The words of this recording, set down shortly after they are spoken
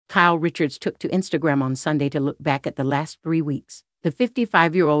Kyle Richards took to Instagram on Sunday to look back at the last 3 weeks. The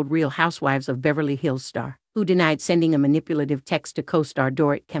 55-year-old Real Housewives of Beverly Hills star, who denied sending a manipulative text to co-star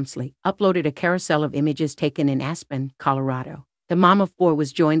Dorit Kemsley, uploaded a carousel of images taken in Aspen, Colorado. The mom of 4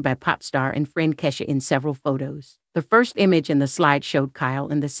 was joined by pop star and friend Kesha in several photos. The first image in the slide showed Kyle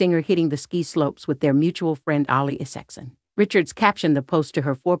and the singer hitting the ski slopes with their mutual friend Ali Isaksen. Richards captioned the post to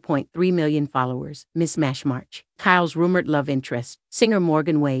her 4.3 million followers, Mish Mash March. Kyle's rumored love interest, singer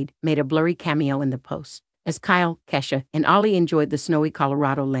Morgan Wade, made a blurry cameo in the post. As Kyle, Kesha, and Ali enjoyed the snowy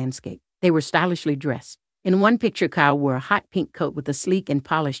Colorado landscape, they were stylishly dressed. In one picture, Kyle wore a hot pink coat with a sleek and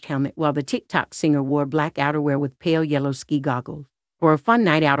polished helmet, while the Tik Tok singer wore black outerwear with pale yellow ski goggles. For a fun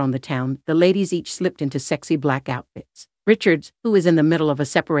night out on the town, the ladies each slipped into sexy black outfits. Richards, who is in the middle of a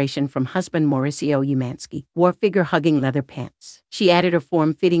separation from husband Mauricio Umansky, wore figure-hugging leather pants. She added a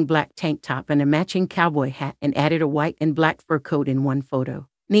form-fitting black tank top and a matching cowboy hat and added a white and black fur coat in one photo.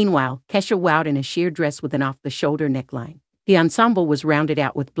 Meanwhile, Kesha wowed in a sheer dress with an off-the-shoulder neckline. The ensemble was rounded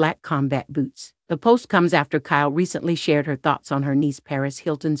out with black combat boots. The post comes after Kyle recently shared her thoughts on her niece Paris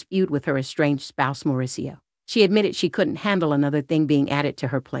Hilton's feud with her estranged spouse Mauricio. She admitted she couldn't handle another thing being added to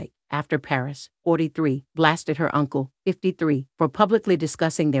her plate after Paris, 43, blasted her uncle, 53, for publicly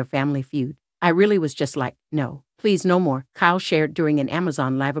discussing their family feud. "I really was just like, no, please no more," Kyle shared during an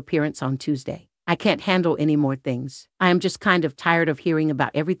Amazon Live appearance on Tuesday. "I can't handle any more things. I am just kind of tired of hearing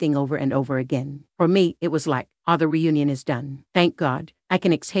about everything over and over again. For me, it was like, oh, the reunion is done. Thank God. I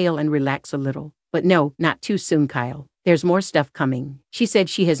can exhale and relax a little. But no, not too soon, Kyle. There's more stuff coming." She said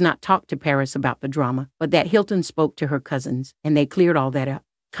she has not talked to Paris about the drama, but that Hilton spoke to her cousins, and they cleared all that up.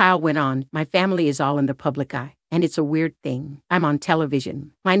 Kyle went on, "My family is all in the public eye, and it's a weird thing. I'm on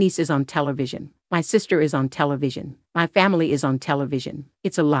television. My niece is on television. My sister is on television. My family is on television.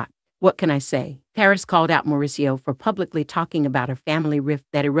 It's a lot. What can I say?" Paris called out Mauricio for publicly talking about a family rift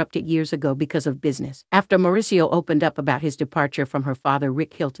that erupted years ago because of business, after Mauricio opened up about his departure from her father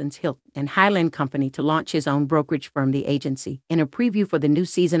Rick Hilton's Hilton and Highland Company to launch his own brokerage firm, The Agency, in a preview for the new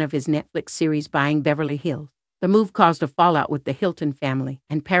season of his Netflix series Buying Beverly Hills. The move caused a fallout with the Hilton family,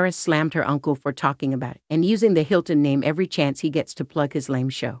 and Paris slammed her uncle for talking about it and using the Hilton name every chance he gets to plug his lame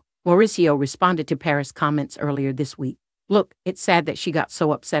show. Mauricio responded to Paris' comments earlier this week. "Look, it's sad that she got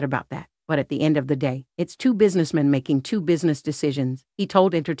so upset about that. But at the end of the day, it's 2 businessmen making 2 business decisions," he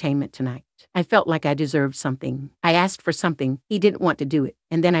told Entertainment Tonight. "I felt like I deserved something. I asked for something, he didn't want to do it,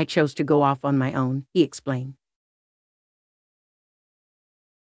 and then I chose to go off on my own," he explained.